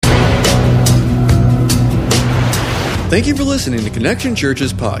Thank you for listening to Connection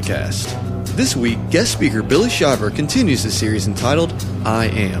Church's podcast. This week, guest speaker Billy Shiver continues the series entitled, I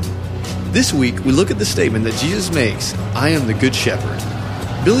Am. This week, we look at the statement that Jesus makes, I am the Good Shepherd.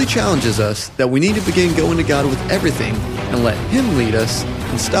 Billy challenges us that we need to begin going to God with everything and let Him lead us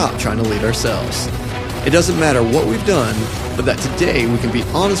and stop trying to lead ourselves. It doesn't matter what we've done, but that today we can be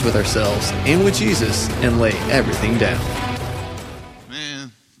honest with ourselves and with Jesus and lay everything down.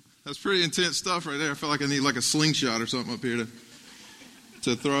 That's pretty intense stuff right there. I feel like I need like a slingshot or something up here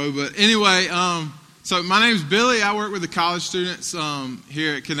to throw. But anyway, so my name's Billy. I work with the college students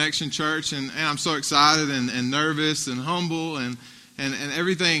here at Connection Church, and I'm so excited and nervous and humble and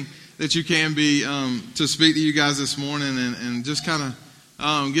everything that you can be to speak to you guys this morning and just kind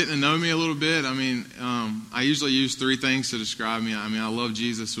of getting to know me a little bit. I mean, I usually use three things to describe me. I mean, I love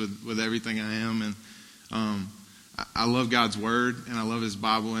Jesus with everything I am, and I love God's Word, and I love His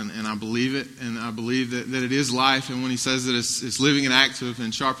Bible, and I believe it, and I believe that it is life, and when He says that it's living and active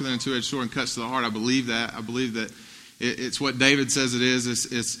and sharper than a two-edged sword and cuts to the heart, I believe that. I believe that it's what David says it is.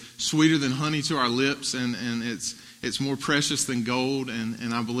 It's sweeter than honey to our lips, and it's more precious than gold,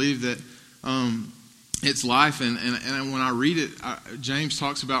 and I believe that it's life, and when I read it, James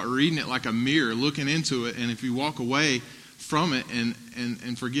talks about reading it like a mirror, looking into it, and if you walk away from it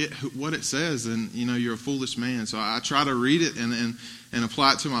and forget what it says, then you're a foolish man. So I try to read it and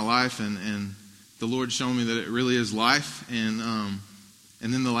apply it to my life, and the Lord showed me that it really is life. And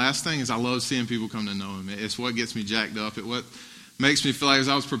then the last thing is I love seeing people come to know Him. It's what gets me jacked up. It what makes me feel like, as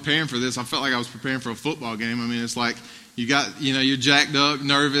I was preparing for this, I felt like I was preparing for a football game. I mean, it's like you got you're jacked up,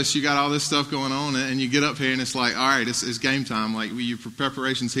 nervous, you got all this stuff going on, and you get up here and it's like, all right, it's game time. Like your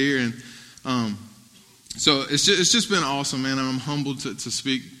preparation's here, and so it's just been awesome, man. I'm humbled to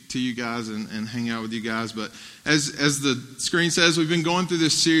speak to you guys and hang out with you guys. But as the screen says, we've been going through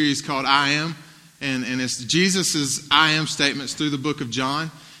this series called I Am, and it's Jesus' I Am statements through the book of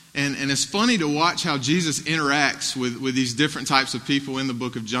John. And it's funny to watch how Jesus interacts with these different types of people in the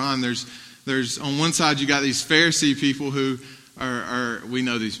book of John. There's on one side you got these Pharisee people who are we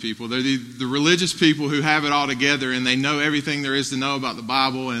know these people. They're the religious people who have it all together, and they know everything there is to know about the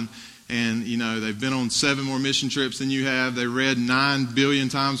Bible, and they've been on 7 more mission trips than you have. They read 9 billion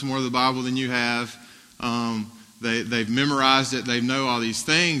times more of the Bible than you have. They've memorized it. They know all these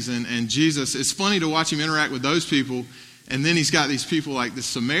things. And Jesus, it's funny to watch Him interact with those people. And then He's got these people like this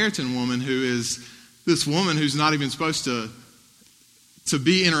Samaritan woman who is this woman who's not even supposed to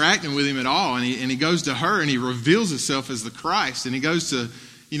be interacting with Him at all. And he goes to her and He reveals Himself as the Christ. And He goes to,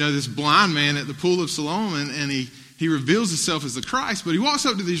 this blind man at the pool of Siloam, and he reveals Himself as the Christ, but He walks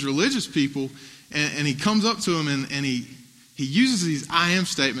up to these religious people and He comes up to them and he uses these I am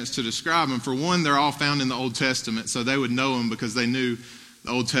statements to describe them. For one, they're all found in the Old Testament, so they would know them because they knew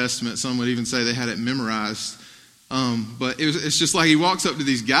the Old Testament. Some would even say they had it memorized. But it's just like He walks up to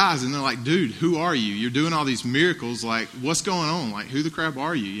these guys and they're like, dude, who are you? You're doing all these miracles. Like, what's going on? Like, who the crap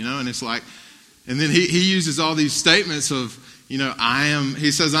are you? And it's like, and then he uses all these statements of, he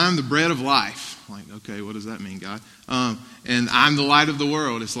says, I am the bread of life. Like, okay, what does that mean, God? And I'm the light of the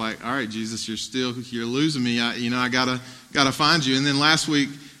world. It's like, all right, Jesus, you're losing me. I gotta find you. And then last week,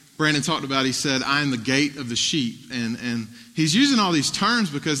 Brandon talked about, he said, I am the gate of the sheep. And he's using all these terms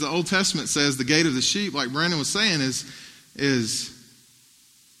because the Old Testament says the gate of the sheep, like Brandon was saying, is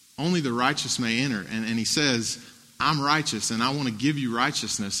only the righteous may enter. And he says, I'm righteous and I want to give you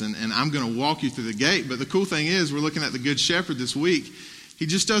righteousness and I'm going to walk you through the gate. But the cool thing is, we're looking at the Good Shepherd this week. He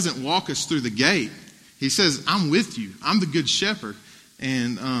just doesn't walk us through the gate. He says, I'm with you. I'm the Good Shepherd.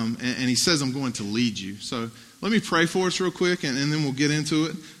 And He says, I'm going to lead you. So let me pray for us real quick, and then we'll get into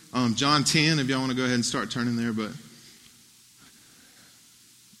it. John 10, if y'all want to go ahead and start turning there. But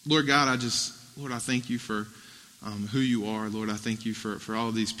Lord God, I thank you for who you are. Lord, I thank you for all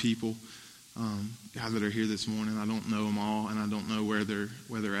of these people, God, that are here this morning. I don't know them all, and I don't know where they're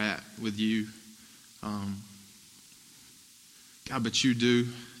at with you. God, but you do,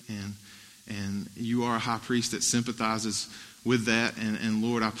 and you are a high priest that sympathizes with that. And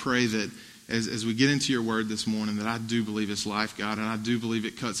Lord, I pray that as we get into your word this morning, that I do believe it's life, God, and I do believe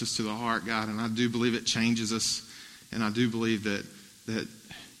it cuts us to the heart, God, and I do believe it changes us, and I do believe that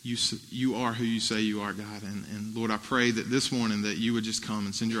you are who you say you are, God. And Lord, I pray that this morning that you would just come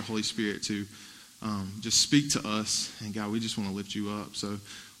and send your Holy Spirit to just speak to us. And God, we just want to lift you up. So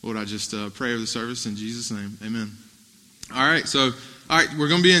Lord, I just pray over the service in Jesus' name. Amen. All right, we're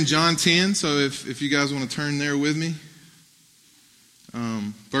going to be in John 10, so if you guys want to turn there with me.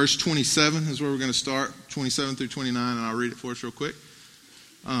 Verse 27 is where we're going to start, 27 through 29, and I'll read it for us real quick.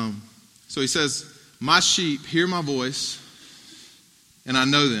 So he says, my sheep hear my voice, and I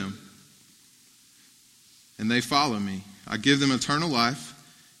know them, and they follow me. I give them eternal life,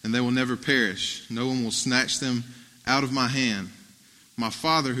 and they will never perish. No one will snatch them out of my hand. My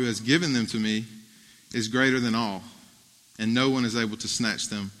Father who has given them to me is greater than all, and no one is able to snatch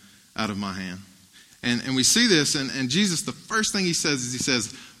them out of my hand. And we see this, and Jesus, the first thing he says is he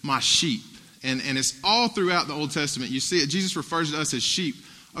says, my sheep. And it's all throughout the Old Testament. You see it. Jesus refers to us as sheep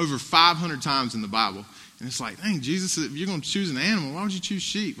over 500 times in the Bible. And it's like, dang, Jesus, if you're going to choose an animal, why would you choose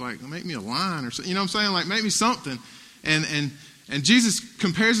sheep? Like, make me a lion or something. You know what I'm saying? Like, make me something. And Jesus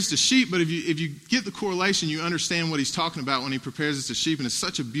compares us to sheep, but if you get the correlation, you understand what he's talking about when he compares us to sheep. And it's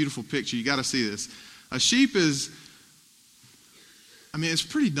such a beautiful picture. You got to see this. A sheep is, I mean, it's a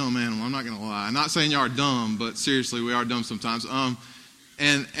pretty dumb animal. I'm not going to lie. I'm not saying y'all are dumb, but seriously, we are dumb sometimes.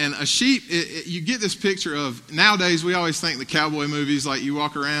 And a sheep, you get this picture of, nowadays we always think the cowboy movies, like you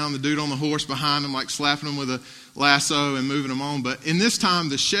walk around, the dude on the horse behind them, like slapping them with a lasso and moving them on. But in this time,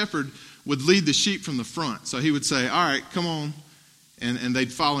 the shepherd would lead the sheep from the front. So he would say, all right, come on. And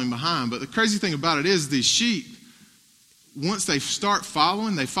they'd follow him behind. But the crazy thing about it is these sheep, once they start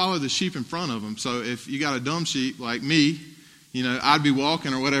following, they follow the sheep in front of them. So if you got a dumb sheep like me, you know, I'd be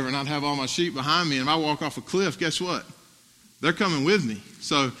walking or whatever, and I'd have all my sheep behind me. And if I walk off a cliff, guess what? They're coming with me.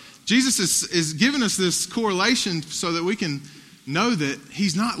 So Jesus is giving us this correlation so that we can know that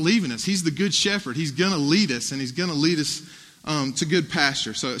he's not leaving us. He's the good shepherd. He's going to lead us, and he's going to lead us to good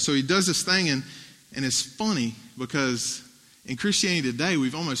pasture. So he does this thing, and it's funny because in Christianity today,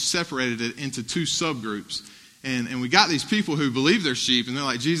 we've almost separated it into two subgroups. And we got these people who believe they're sheep, and they're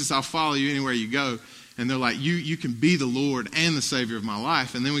like, Jesus, I'll follow you anywhere you go. And they're like, you can be the Lord and the Savior of my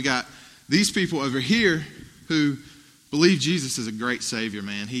life. And then we got these people over here who believe Jesus is a great Savior,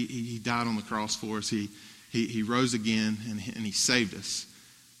 man. He died on the cross for us. He rose again, and he saved us.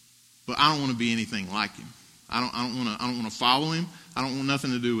 But I don't want to be anything like him. I don't want to follow him. I don't want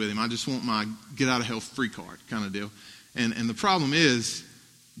nothing to do with him. I just want my get out of hell free card kind of deal. And the problem is,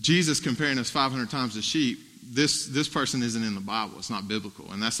 Jesus comparing us 500 times to sheep, this person isn't in the Bible. It's not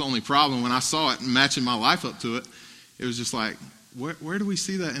biblical. And that's the only problem. When I saw it and matching my life up to it, it was just like, where do we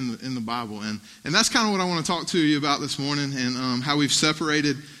see that in the Bible? And that's kind of what I want to talk to you about this morning, and how we've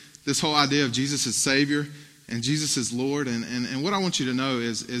separated this whole idea of Jesus as Savior and Jesus as Lord. And what I want you to know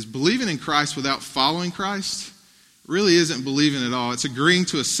is believing in Christ without following Christ really isn't believing at all. It's agreeing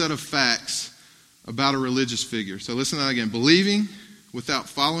to a set of facts about a religious figure. So listen to that again. Believing without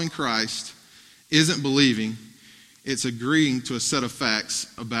following Christ isn't believing. It's agreeing to a set of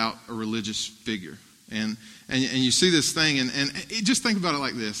facts about a religious figure. And you see this thing, and just think about it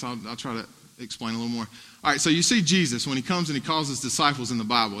like this. I'll try to explain a little more. All right, so you see Jesus when he comes and he calls his disciples in the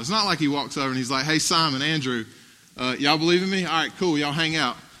Bible. It's not like he walks over and he's like, hey, Simon, Andrew, y'all believe in me? All right, cool, y'all hang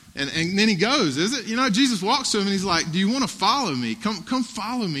out. And then he goes, is it? You know, Jesus walks to him and he's like, do you want to follow me? Come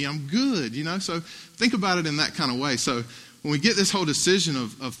follow me. I'm good, you know. So think about it in that kind of way. So when we get this whole decision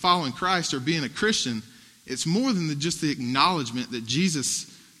of following Christ or being a Christian, it's more than just the acknowledgement that Jesus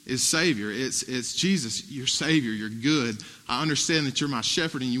is Savior. It's Jesus, you're Savior, you're good. I understand that you're my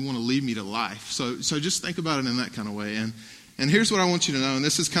shepherd and you want to lead me to life. So just think about it in that kind of way. And here's what I want you to know, and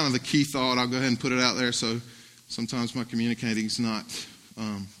this is kind of the key thought. I'll go ahead and put it out there, so sometimes my communicating is not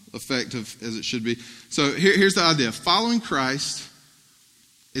effective as it should be. So here's the idea. Following Christ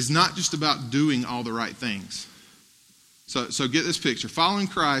is not just about doing all the right things. So get this picture. Following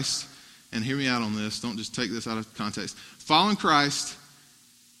Christ, and hear me out on this, don't just take this out of context. Following Christ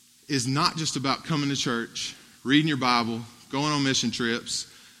is not just about coming to church, reading your Bible, going on mission trips,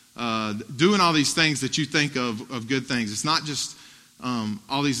 doing all these things that you think of good things. It's not just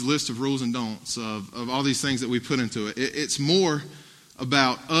all these lists of rules and don'ts of all these things that we put into it. It's more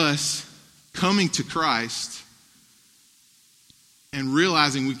about us coming to Christ and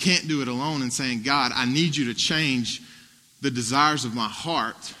realizing we can't do it alone and saying, God, I need you to change the desires of my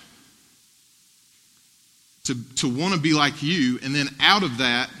heart to want to be like you. And then out of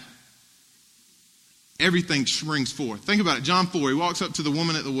that, everything springs forth. Think about it. John 4, he walks up to the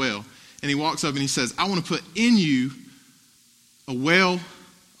woman at the well, and he walks up and he says, I want to put in you a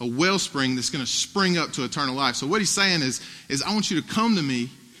wellspring that's going to spring up to eternal life. So what he's saying is I want you to come to me,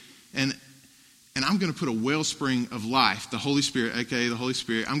 and I'm going to put a wellspring of life, the Holy Spirit, aka the Holy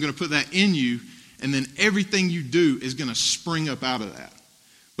Spirit. I'm going to put that in you, and then everything you do is going to spring up out of that.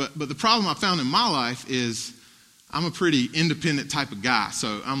 But the problem I found in my life is I'm a pretty independent type of guy.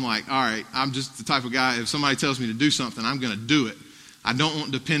 So I'm like, all right, I'm just the type of guy, if somebody tells me to do something, I'm going to do it. I don't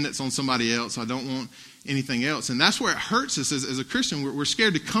want dependence on somebody else. I don't want anything else. And that's where it hurts us as a Christian. We're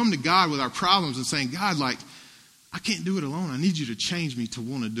scared to come to God with our problems and saying, God, like, I can't do it alone. I need you to change me to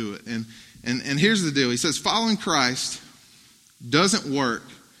want to do it. And here's the deal. He says, following Christ doesn't work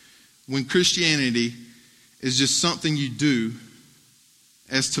when Christianity is just something you do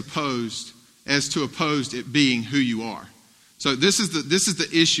as to oppose it being who you are. So this is the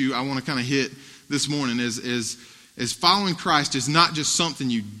issue I want to kind of hit this morning is following Christ is not just something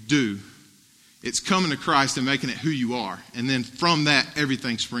you do. It's coming to Christ and making it who you are. And then from that,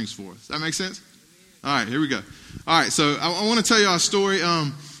 everything springs forth. Does that make sense? All right, here we go. All right, so I want to tell you a story.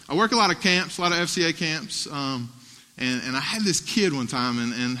 I work a lot of camps, a lot of FCA camps. And I had this kid one time,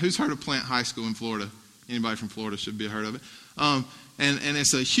 and who's heard of Plant High School in Florida? Anybody from Florida should be heard of it. And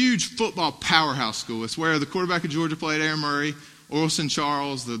it's a huge football powerhouse school. It's where the quarterback of Georgia played, Aaron Murray, Orlson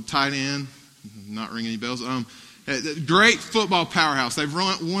Charles, the tight end, not ringing any bells. Great football powerhouse. They've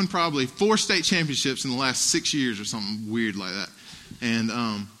won probably 4 state championships in the last 6 years or something weird like that.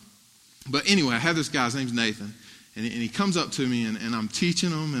 And but anyway, I have this guy. His name's Nathan, and he comes up to me, and I'm teaching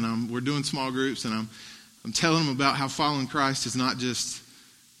him, and we're doing small groups, and I'm telling him about how following Christ is not just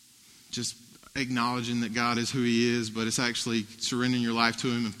acknowledging that God is who He is, but it's actually surrendering your life to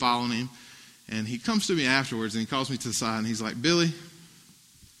Him and following Him. And he comes to me afterwards, and he calls me to the side, and he's like, Billy,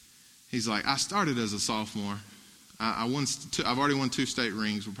 he's like, I started as a sophomore. I've already won 2 state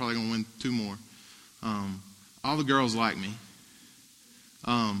rings. We're probably going to win 2 more. All the girls like me.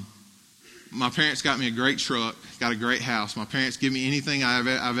 My parents got me a great truck, got a great house. My parents give me anything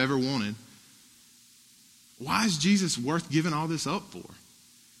I've ever wanted. Why is Jesus worth giving all this up for?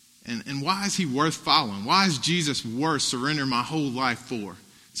 And why is He worth following? Why is Jesus worth surrendering my whole life for?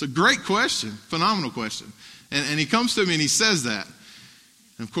 It's a great question, phenomenal question. And he comes to me and he says that.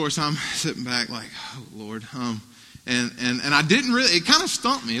 And of course I'm sitting back like, oh Lord. And I didn't really, it kind of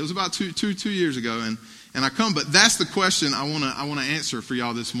stumped me. It was about two years ago. And I come, but that's the question I want to answer for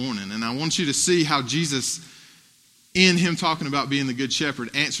y'all this morning. And I want you to see how Jesus, in Him talking about being the Good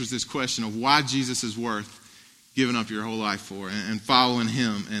Shepherd, answers this question of why Jesus is worth giving up your whole life for and following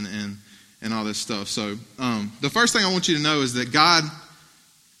Him and all this stuff. So the first thing I want you to know is that God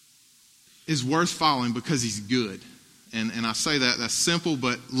is worth following because He's good. And I say that's simple,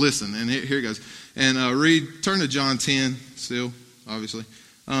 but listen, and here it goes. And turn to John 10 still, obviously.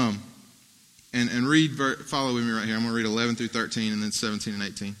 And follow with me right here. I'm going to read 11 through 13 and then 17 and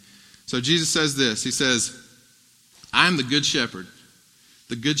 18. So Jesus says this. He says, I am the good shepherd.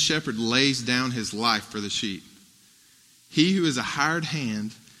 The good shepherd lays down his life for the sheep. He who is a hired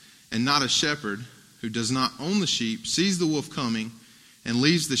hand and not a shepherd, who does not own the sheep, sees the wolf coming and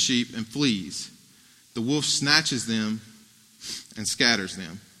leaves the sheep and flees. The wolf snatches them and scatters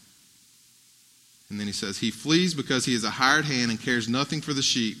them. And then he says, he flees because he is a hired hand and cares nothing for the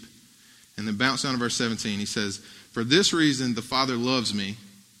sheep. And then bounce down to verse 17. He says, for this reason the Father loves me,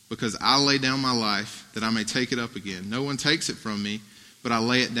 because I lay down my life that I may take it up again. No one takes it from me, but I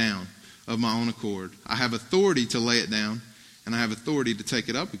lay it down of my own accord. I have authority to lay it down, and I have authority to take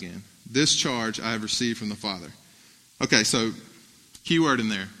it up again. This charge I have received from the Father. Okay, so key word in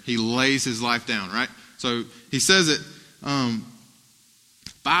there. He lays his life down, right? So he says it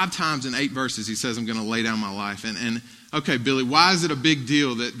 5 times in 8 verses. He says, I'm going to lay down my life. And okay, Billy, why is it a big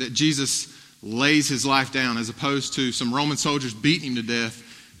deal that Jesus lays his life down as opposed to some Roman soldiers beating him to death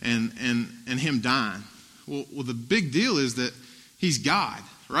and him dying? Well, the big deal is that He's God,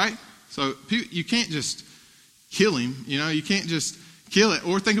 right? So you can't just kill Him. You can't just kill it.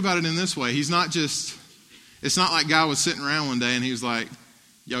 Or think about it in this way. He's not just, it's not like God was sitting around one day and He was like,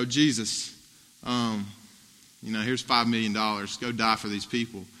 yo, Jesus, here's $5 million. Go die for these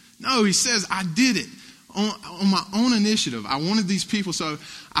people. No, He says, I did it on my own initiative. I wanted these people, so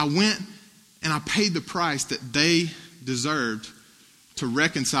I went and I paid the price that they deserved to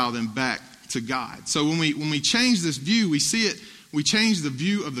reconcile them back to God. So when we change this view, we see it. We change the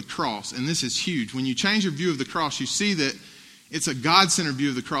view of the cross, and this is huge. When you change your view of the cross, you see that it's a God-centered view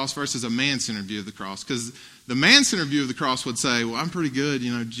of the cross versus a man-centered view of the cross. Because the man-centered view of the cross would say, "Well, I'm pretty good,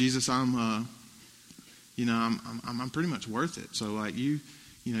 Jesus. I'm pretty much worth it. So, like you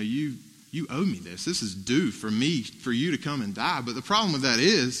owe me this. This is due for you to come and die." But the problem with that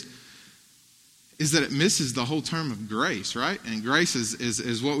is that it misses the whole term of grace, right? And grace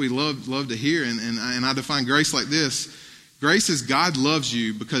is what we love to hear. And I define grace like this. Grace is God loves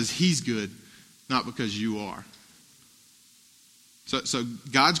you because He's good, not because you are. So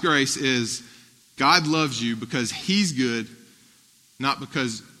God's grace is God loves you because He's good, not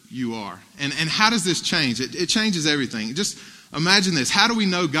because you are. And how does this change? It changes everything. Just imagine this. How do we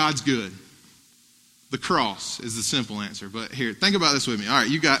know God's good? The cross is the simple answer. But here, think about this with me. All right,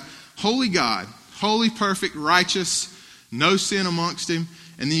 you got holy God, holy, perfect, righteous, no sin amongst Him.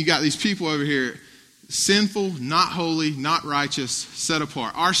 And then you got these people over here, sinful, not holy, not righteous, set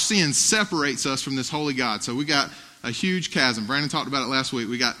apart. Our sin separates us from this holy God. So we got a huge chasm. Brandon talked about it last week.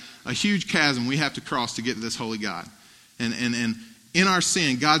 We got a huge chasm we have to cross to get to this holy God. And in our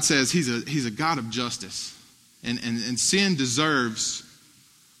sin, God says he's a God of justice. And sin deserves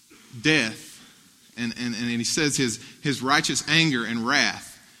death. And he says his righteous anger and wrath.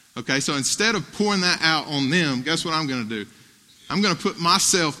 Okay, so instead of pouring that out on them, guess what I'm going to do? I'm going to put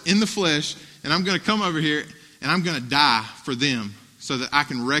myself in the flesh, and I'm going to come over here, and I'm going to die for them so that I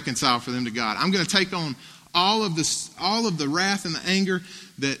can reconcile for them to God. I'm going to take on all of the wrath and the anger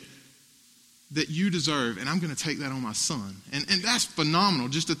that you deserve, and I'm going to take that on my son. And that's phenomenal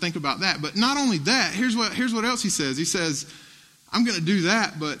just to think about that. But not only that, here's what else he says. He says, I'm going to do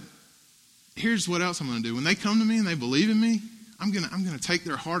that, but here's what else I'm going to do. When they come to me and they believe in me, I'm going to take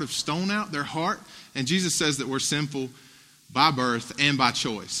their heart of stone out, their heart. And Jesus says that we're sinful by birth and by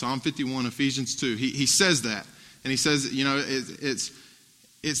choice. Psalm 51, Ephesians 2. He says that. And he says,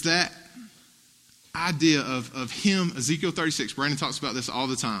 it's that idea of him, Ezekiel 36. Brandon talks about this all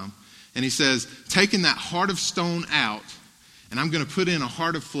the time. And he says, taking that heart of stone out, and I'm going to put in a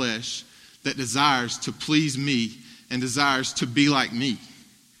heart of flesh that desires to please me and desires to be like me.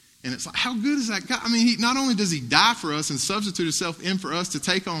 And it's like, how good is that God? I mean, not only does he die for us and substitute himself in for us to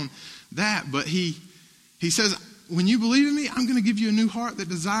take on that, but he says, when you believe in me, I'm going to give you a new heart that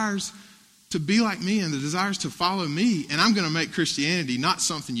desires to be like me and that desires to follow me. And I'm going to make Christianity not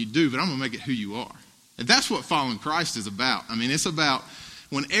something you do, but I'm going to make it who you are. And that's what following Christ is about. I mean, it's about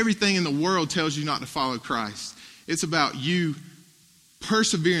when everything in the world tells you not to follow Christ. It's about you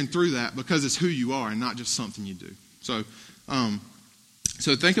persevering through that because it's who you are and not just something you do.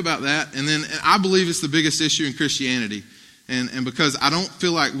 So think about that. And I believe it's the biggest issue in Christianity. And because I don't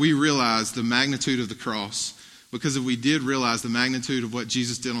feel like we realize the magnitude of the cross. Because if we did realize the magnitude of what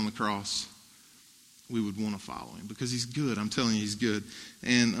Jesus did on the cross, we would want to follow him. Because he's good. I'm telling you, he's good.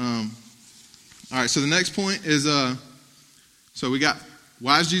 And, all right, so the next point is, so we got,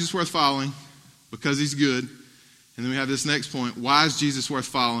 why is Jesus worth following? Because he's good. And then we have this next point, why is Jesus worth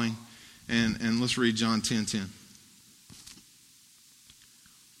following? And let's read John 10:10.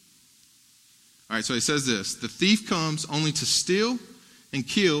 All right, so he says this, the thief comes only to steal and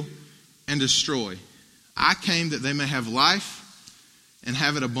kill and destroy. I came that they may have life and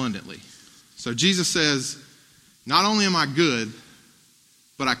have it abundantly. So Jesus says, not only am I good,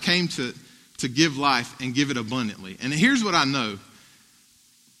 but I came to give life and give it abundantly. And here's what I know.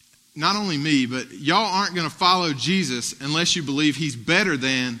 Not only me, but y'all aren't going to follow Jesus unless you believe he's better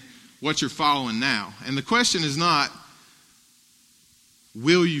than what you're following now. And the question is not,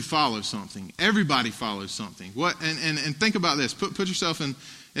 will you follow something? Everybody follows something. What? And think about this. Put yourself in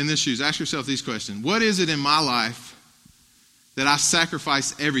this shoes. Ask yourself these questions. What is it in my life that I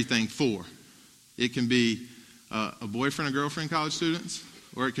sacrifice everything for? It can be a boyfriend or girlfriend, college students,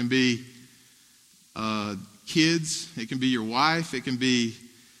 or it can be kids. It can be your wife. It can be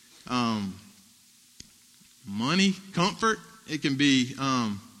money, comfort. It can be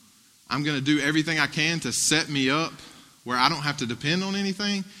I'm going to do everything I can to set me up where I don't have to depend on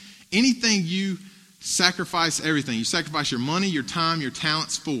anything. Anything you sacrifice, everything. You sacrifice your money, your time, your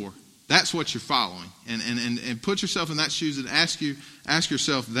talents for. That's what you're following. And put yourself in that shoes and ask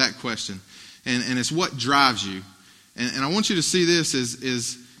yourself that question. And it's what drives you. And I want you to see this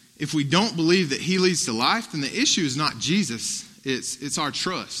is if we don't believe that he leads to life, then the issue is not Jesus. It's our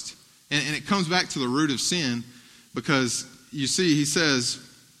trust. And it comes back to the root of sin because you see, he says,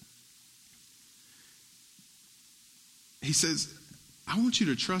 I want you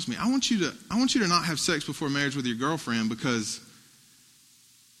to trust me. I want you to not have sex before marriage with your girlfriend because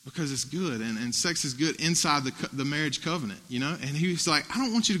it's good and sex is good inside the marriage covenant, you know? And he's like, I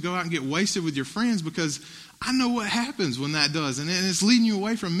don't want you to go out and get wasted with your friends because I know what happens when that does. And it's leading you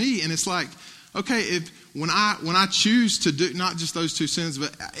away from me. And it's like, okay, when I choose to do not just those two sins,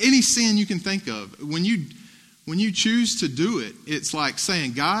 but any sin you can think of, when you choose to do it, it's like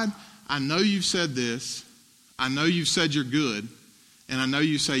saying, God, I know you've said this. I know you've said you're good. And I know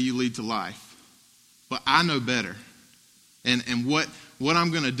you say you lead to life. But I know better. And what I'm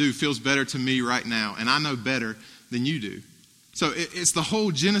going to do feels better to me right now. And I know better than you do. So it's the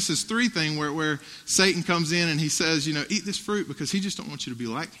whole Genesis 3 thing where Satan comes in and he says, eat this fruit because he just don't want you to be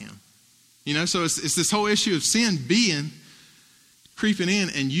like him. So it's this whole issue of sin creeping in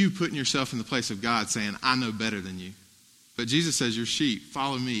and you putting yourself in the place of God saying, I know better than you. But Jesus says, you're sheep,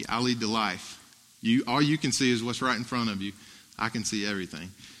 follow me, I lead to life. All you can see is what's right in front of you. I can see everything.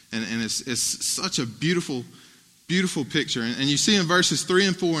 And it's such a beautiful, beautiful picture. And you see in verses 3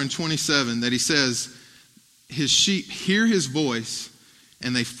 and 4 and 27 that he says, his sheep hear his voice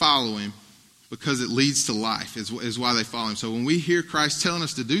and they follow him because it leads to life is why they follow him. So when we hear Christ telling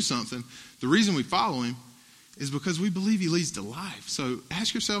us to do something, the reason we follow him is because we believe he leads to life. So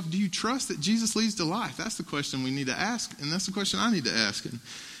ask yourself, do you trust that Jesus leads to life? That's the question we need to ask, and that's the question I need to ask.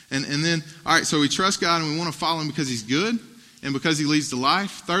 And then, all right, so we trust God and we want to follow him because he's good and because he leads to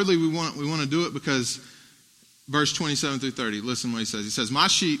life. Thirdly, we want to do it because verse 27 through 30, listen to what he says. He says, my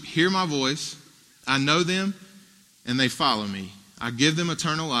sheep hear my voice, I know them, and they follow me. I give them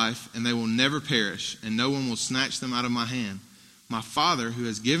eternal life, and they will never perish, and no one will snatch them out of my hand. My Father, who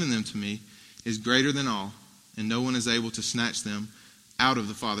has given them to me, is greater than all, and no one is able to snatch them out of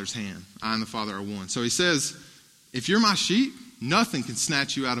the Father's hand. I and the Father are one. So he says, if you're my sheep, nothing can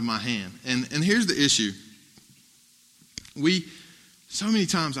snatch you out of my hand. And here's the issue. So many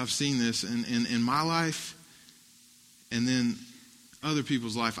times I've seen this in my life and then other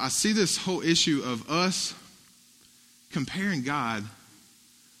people's life. I see this whole issue of us comparing God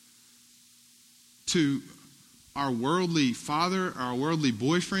to our worldly father, our worldly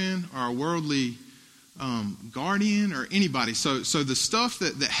boyfriend, our worldly guardian, or anybody. So the stuff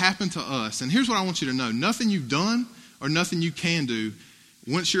that happened to us, and here's what I want you to know. Nothing you've done or nothing you can do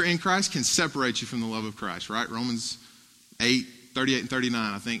once you're in Christ can separate you from the love of Christ, right? Romans 8, 38 and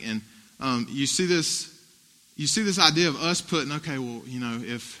 39, I think. And you see this idea of us putting, okay, well,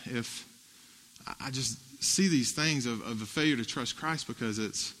 if I just see these things of the failure to trust Christ because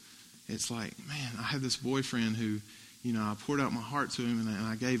it's like, man, I had this boyfriend who, I poured out my heart to him and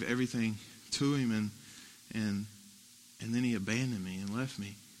I gave everything to him and then he abandoned me and left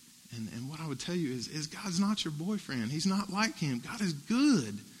me. And what I would tell you is God's not your boyfriend. He's not like him. God is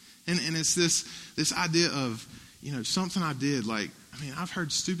good. And it's this idea of, something I did, I've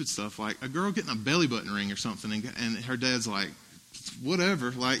heard stupid stuff like a girl getting a belly button ring or something and her dad's like,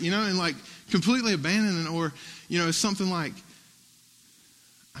 whatever, and completely abandoning, or, it's something like,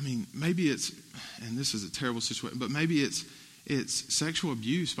 maybe it's, and this is a terrible situation, but maybe it's sexual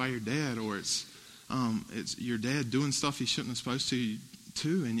abuse by your dad, or it's your dad doing stuff he shouldn't have supposed to,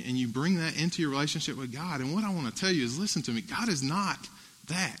 and you bring that into your relationship with God. And what I want to tell you is, listen to me, God is not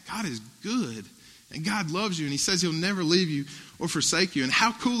that. God is good. And God loves you, and he says he'll never leave you or forsake you. And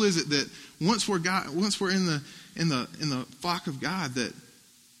how cool is it that once we're in the flock of God, that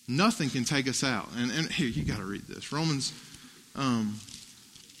nothing can take us out. And here, you got to read this. Romans, go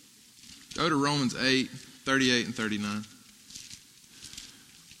to Romans 8, 38 and 39.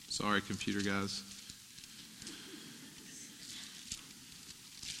 Sorry, computer guys.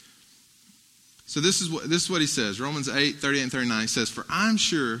 So this is what he says. Romans 8, 38 and 39. He says, for I'm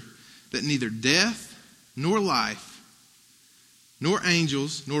sure that neither death, nor life, nor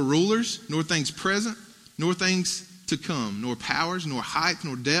angels, nor rulers, nor things present, nor things to come, nor powers, nor height,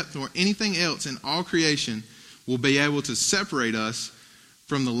 nor depth, nor anything else in all creation will be able to separate us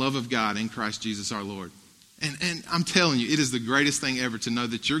from the love of God in Christ Jesus our Lord. And I'm telling you, it is the greatest thing ever to know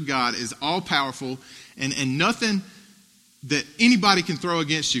that your God is all-powerful, and nothing that anybody can throw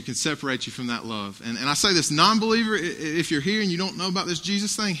against you can separate you from that love. And I say this, non-believer, if you're here and you don't know about this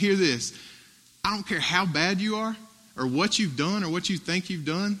Jesus thing, hear this. I don't care how bad you are or what you've done or what you think you've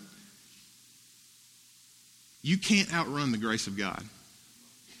done. You can't outrun the grace of God.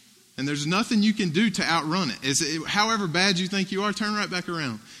 And there's nothing you can do to outrun it. However bad you think you are, turn right back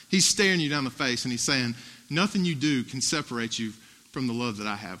around. He's staring you down the face and he's saying, nothing you do can separate you from the love that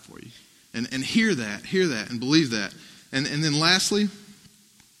I have for you. And hear that and believe that. And then lastly,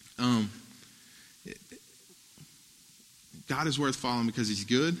 God is worth following because he's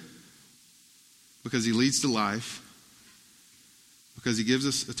good, because he leads to life, because he gives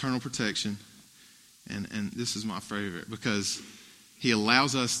us eternal protection, and this is my favorite, because he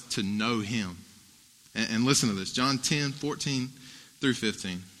allows us to know him. And listen to this, John 10, 14 through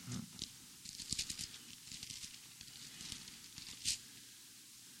 15.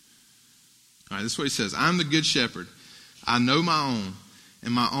 All right, this is what he says. I'm the good shepherd. I know my own,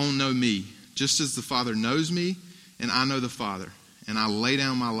 and my own know me, just as the Father knows me, and I know the Father, and I lay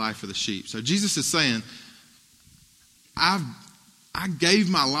down my life for the sheep. So Jesus is saying, I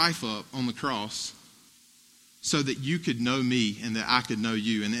gave my life up on the cross so that you could know me and that I could know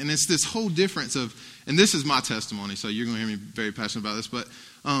you. And it's this whole difference of, and this is my testimony, so you're going to hear me very passionate about this, but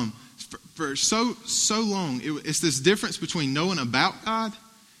for so long, it's this difference between knowing about God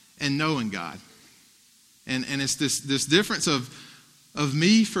and knowing God. And it's this difference of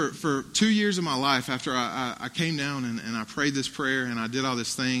me for 2 years of my life after I came down and I prayed this prayer and I did all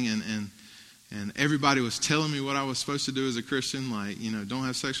this thing and everybody was telling me what I was supposed to do as a Christian, like, don't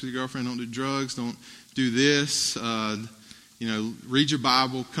have sex with your girlfriend, don't do drugs, don't do this, read your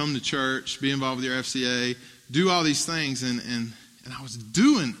Bible, come to church, be involved with your FCA, do all these things. And I was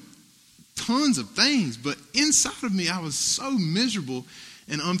doing tons of things, but inside of me I was so miserable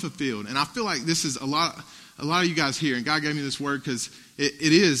and unfulfilled. And I feel like this is a lot a lot of you guys here, and God gave me this word because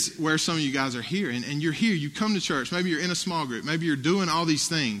it is where some of you guys are here. And you're here, you come to church, maybe you're in a small group, maybe you're doing all these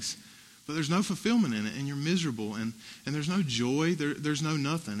things, but there's no fulfillment in it, and you're miserable, and there's no joy, there's no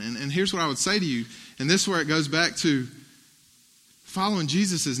nothing. And here's what I would say to you, and this is where it goes back to following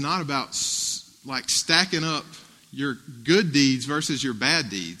Jesus is not about like stacking up your good deeds versus your bad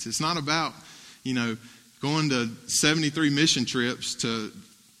deeds. It's not about, going to 73 mission trips to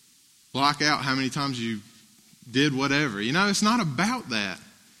block out how many times you did whatever. It's not about that.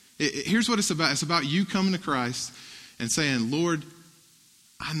 Here's what it's about. It's about you coming to Christ and saying, Lord,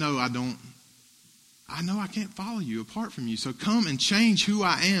 I know I can't follow you apart from you. So come and change who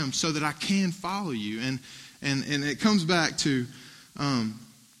I am so that I can follow you. And it comes back to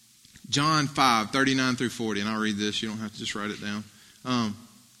John 5:39 through 40. And I'll read this. You don't have to just write it down.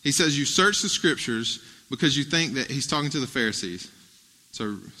 He says, you search the scriptures because you think that he's talking to the Pharisees.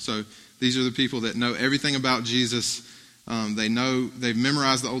 So these are the people that know everything about Jesus. They've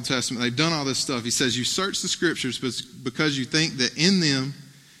memorized the Old Testament. They've done all this stuff. He says, you search the scriptures because you think that in them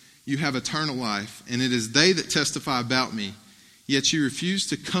you have eternal life, and it is they that testify about me. Yet you refuse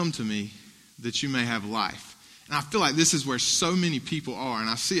to come to me that you may have life. And I feel like this is where so many people are, and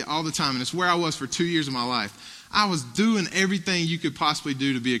I see it all the time, and it's where I was for 2 years of my life. I was doing everything you could possibly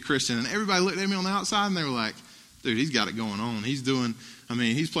do to be a Christian, and everybody looked at me on the outside, and they were like, dude, he's got it going on. He's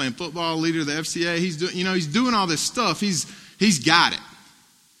playing football, leader of the FCA. He's doing all this stuff. He's got it.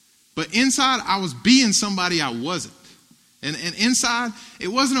 But inside, I was being somebody I wasn't. And inside, it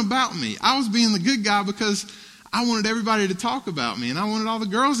wasn't about me. I was being the good guy because I wanted everybody to talk about me. And I wanted all the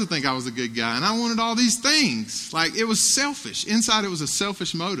girls to think I was a good guy. And I wanted all these things. Like, it was selfish. Inside, it was a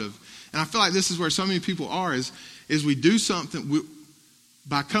selfish motive. And I feel like this is where so many people are, is we do something,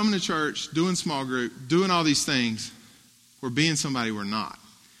 by coming to church, doing small group, doing all these things, we're being somebody we're not.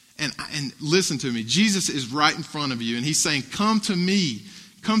 And listen to me. Jesus is right in front of you. And he's saying, come to me.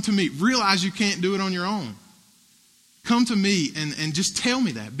 Come to me. Realize you can't do it on your own. Come to me and just tell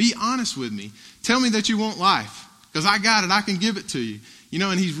me that. Be honest with me. Tell me that you want life. Because I got it. I can give it to you.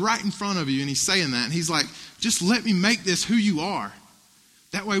 And he's right in front of you. And he's saying that. And he's like, just let me make this who you are.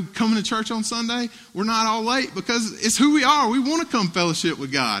 That way, coming to church on Sunday, we're not all late because it's who we are. We want to come fellowship with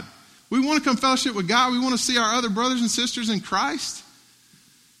God. We want to come fellowship with God. We want to see our other brothers and sisters in Christ.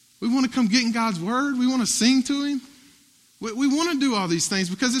 We want to come get in God's word. We want to sing to him. We want to do all these things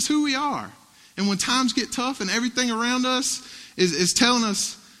because it's who we are. And when times get tough and everything around us is telling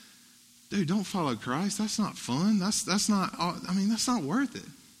us, dude, don't follow Christ. That's not fun. That's not worth it.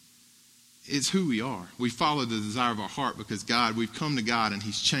 It's who we are. We follow the desire of our heart because we've come to God and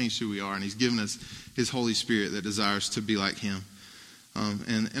he's changed who we are and he's given us his Holy Spirit that desires to be like him.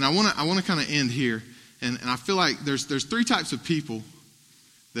 And I want to kind of end here. And I feel like there's three types of people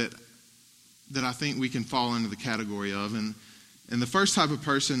that I think we can fall into the category of. And the first type of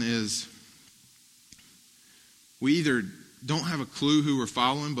person is we either don't have a clue who we're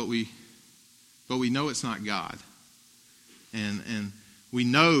following, but we know it's not God. And we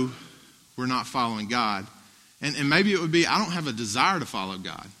know we're not following God. And maybe it would be, I don't have a desire to follow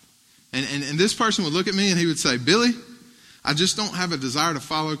God. And this person would look at me and he would say, Billy, I just don't have a desire to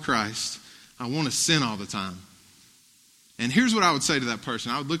follow Christ. I want to sin all the time. And here's what I would say to that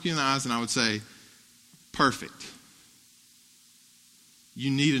person. I would look you in the eyes and I would say, perfect. You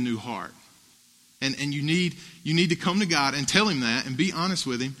need a new heart. And you need to come to God and tell him that and be honest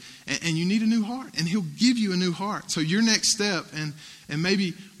with him. And you need a new heart. And he'll give you a new heart. So your next step and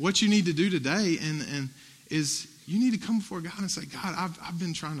maybe what you need to do today and is you need to come before God and say, God, I've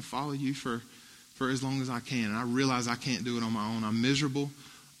been trying to follow you for as long as I can. And I realize I can't do it on my own. I'm miserable.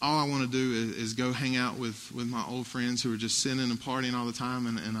 All I want to do is go hang out with my old friends who are just sinning and partying all the time.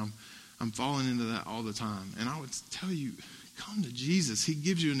 And I'm falling into that all the time. And I would tell you, come to Jesus. He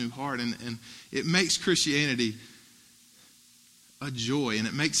gives you a new heart. And it makes Christianity a joy. And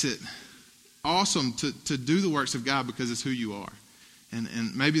it makes it awesome to do the works of God because it's who you are.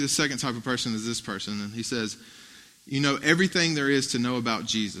 And maybe the second type of person is this person. And he says, you know everything there is to know about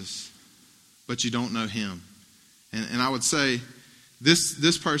Jesus, but you don't know him. And I would say,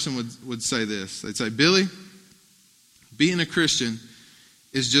 this person would say this. They'd say, Billy, being a Christian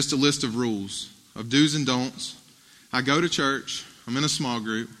is just a list of rules, of do's and don'ts. I go to church. I'm in a small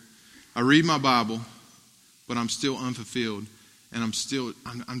group. I read my Bible, but I'm still unfulfilled, and I'm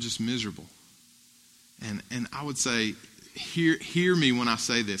just miserable. And I would say, hear me when I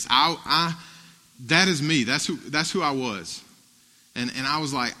say this. That is me. That's who I was. And I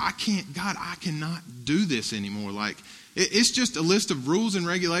was like, I cannot do this anymore. Like, it's just a list of rules and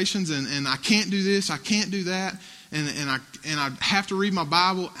regulations, and I can't do this, I can't do that, and I have to read my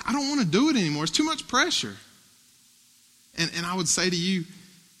Bible. I don't want to do it anymore. It's too much pressure. And I would say to you,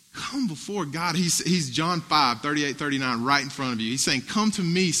 come before God. He's John 5, 38, 39 right in front of you. He's saying, come to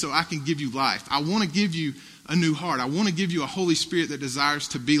me so I can give you life. I want to give you a new heart. I want to give you a Holy Spirit that desires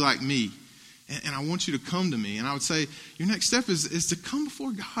to be like me. And I want you to come to me. And I would say your next step is to come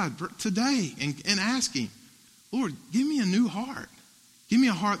before God today and ask him, Lord, give me a new heart. Give me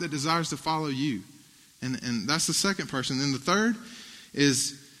a heart that desires to follow you. And that's the second person. Then the third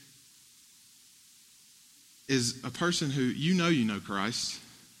is a person who you know Christ.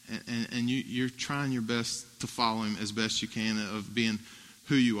 And you're trying your best to follow him as best you can of being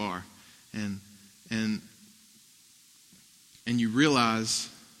who you are. And you realize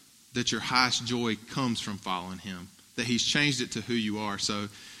that your highest joy comes from following him. That he's changed it to who you are. So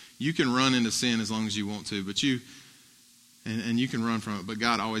you can run into sin as long as you want to, but you can run from it. But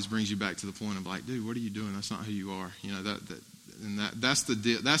God always brings you back to the point of like, dude, what are you doing? That's not who you are. You know, that's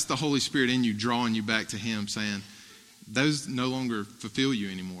the Holy Spirit in you drawing you back to him, saying, those no longer fulfill you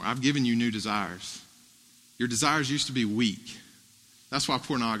anymore. I've given you new desires. Your desires used to be weak. That's why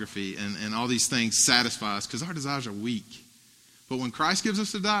pornography and all these things satisfy us, because our desires are weak. But when Christ gives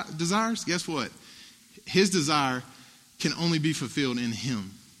us the desires, guess what? His desire can only be fulfilled in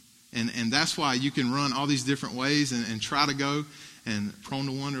him. And that's why you can run all these different ways and try to go. And prone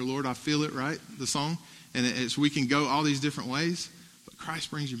to wonder, Lord, I feel it, right? The song. And we can go all these different ways. But Christ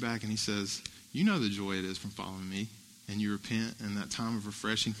brings you back and he says, you know the joy it is from following me. And you repent and that time of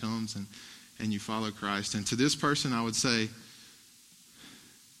refreshing comes and you follow Christ. And to this person, I would say,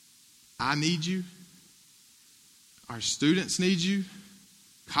 I need you. Our students need you.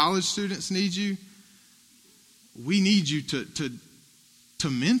 College students need you. We need you to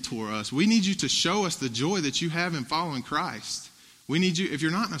mentor us. We need you to show us the joy that you have in following Christ. We need you, if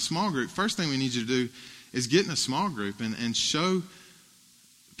you're not in a small group, first thing we need you to do is get in a small group and show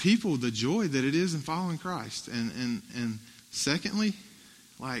people the joy that it is in following Christ. And secondly,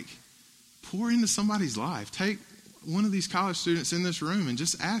 like, pour into somebody's life. Take one of these college students in this room and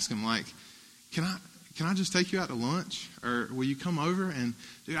just ask them, like, can I just take you out to lunch? Or will you come over? And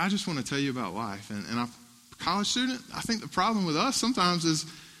dude, I just want to tell you about life. And a college student, I think the problem with us sometimes is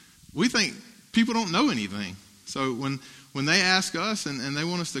we think people don't know anything. So when they ask us and they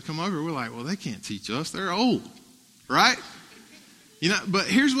want us to come over, we're like, well, they can't teach us. They're old, right? You know, but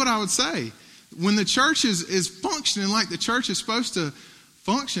here's what I would say. When the church is functioning like the church is supposed to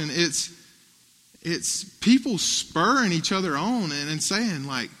function, it's people spurring each other on and saying,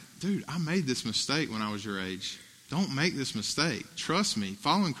 like, dude, I made this mistake when I was your age. Don't make this mistake. Trust me.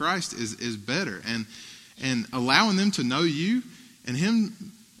 Following Christ is better. And allowing them to know you and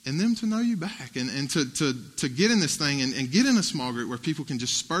them to know you back. And to get in this thing and get in a small group where people can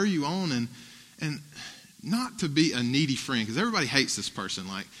just spur you on and not to be a needy friend. Because everybody hates this person.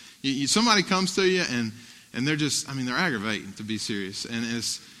 Like, somebody comes to you and they're just, they're aggravating, to be serious. And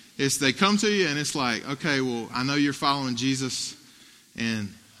it's they come to you and it's like, okay, well, I know you're following Jesus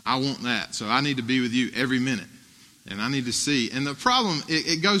and I want that. So I need to be with you every minute. And I need to see. And the problem,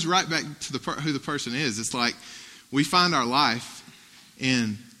 it goes right back to who the person is. It's like we find our life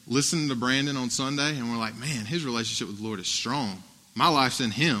in listening to Brandon on Sunday and we're like, man, his relationship with the Lord is strong. My life's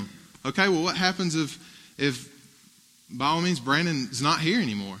in him. Okay, well, what happens if by all means Brandon's not here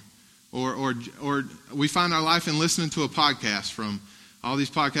anymore? Or we find our life in listening to a podcast from all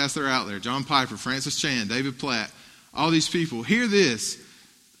these podcasts that are out there. John Piper, Francis Chan, David Platt, all these people. Hear this.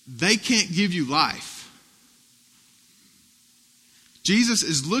 They can't give you life. Jesus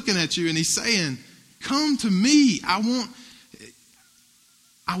is looking at you and he's saying, come to me. I want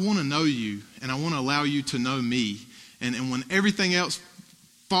to know you and I want to allow you to know me. And when everything else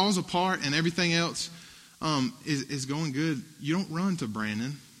falls apart and everything else is going good, you don't run to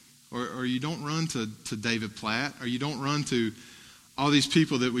Brandon or you don't run to David Platt or you don't run to all these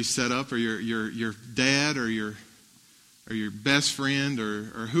people that we set up or your dad or your best friend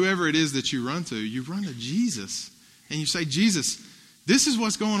or whoever it is that you run to. You run to Jesus and you say, Jesus, this is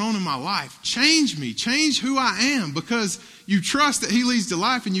what's going on in my life. Change me. Change who I am, because you trust that he leads to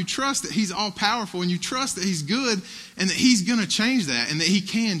life and you trust that he's all powerful and you trust that he's good and that he's going to change that and that he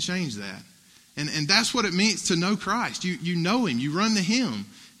can change that. And that's what it means to know Christ. You know him. You run to him.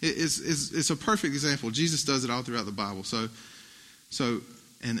 It's a perfect example. Jesus does it all throughout the Bible. So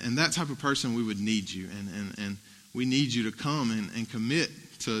that type of person, we would need you. And we need you to come and commit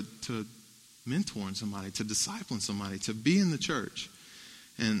to mentoring somebody, to discipling somebody, to be in the church.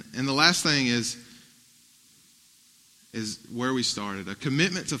 And the last thing is where we started. A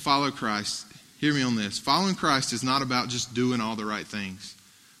commitment to follow Christ. Hear me on this. Following Christ is not about just doing all the right things.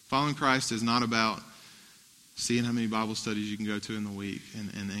 Following Christ is not about seeing how many Bible studies you can go to in the week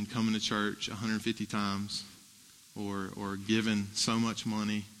and coming to church 150 times or giving so much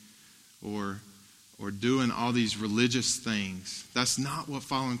money or doing all these religious things. That's not what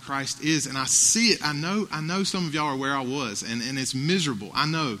following Christ is. And I see it. I know some of y'all are where I was, and it's miserable. I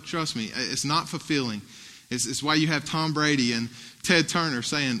know. Trust me. It's not fulfilling. It's why you have Tom Brady and Ted Turner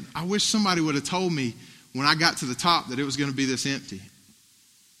saying, I wish somebody would have told me when I got to the top that it was going to be this empty.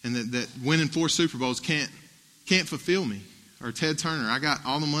 And that winning 4 Super Bowls can't fulfill me. Or Ted Turner, I got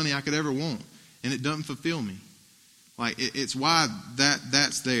all the money I could ever want, and it doesn't fulfill me. Like, it's why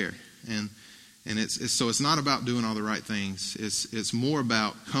that's there. And it's not about doing all the right things. It's more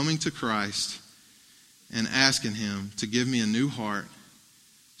about coming to Christ and asking Him to give me a new heart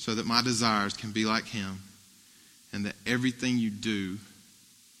so that my desires can be like Him, and that everything you do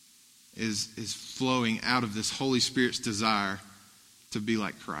is flowing out of this Holy Spirit's desire to be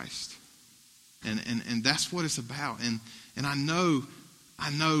like Christ. And that's what it's about. And I know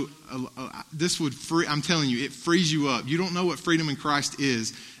this would free, I'm telling you, it frees you up. You don't know what freedom in Christ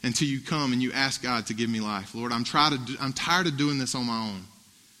is until you come and you ask God to give me life. Lord, I'm tired of doing this on my own.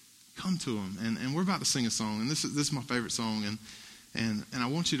 Come to Him. And we're about to sing a song, and this is my favorite song, and I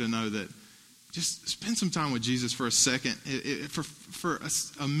want you to know that just spend some time with Jesus for a second, for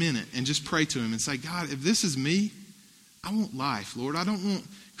a minute, and just pray to Him and say, God, if this is me, I want life, Lord. I don't want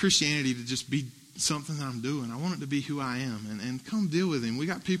Christianity to just be something that I'm doing. I want it to be who I am. And come deal with Him. We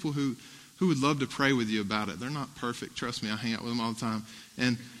got people who would love to pray with you about it. They're not perfect. Trust me, I hang out with them all the time.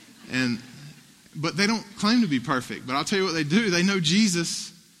 But they don't claim to be perfect. But I'll tell you what they do. They know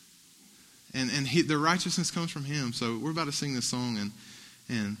Jesus. And their righteousness comes from Him. So we're about to sing this song.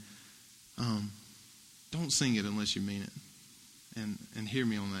 And don't sing it unless you mean it. And hear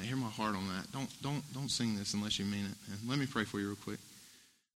me on that. Hear my heart on that. Don't sing this unless you mean it. And let me pray for you real quick.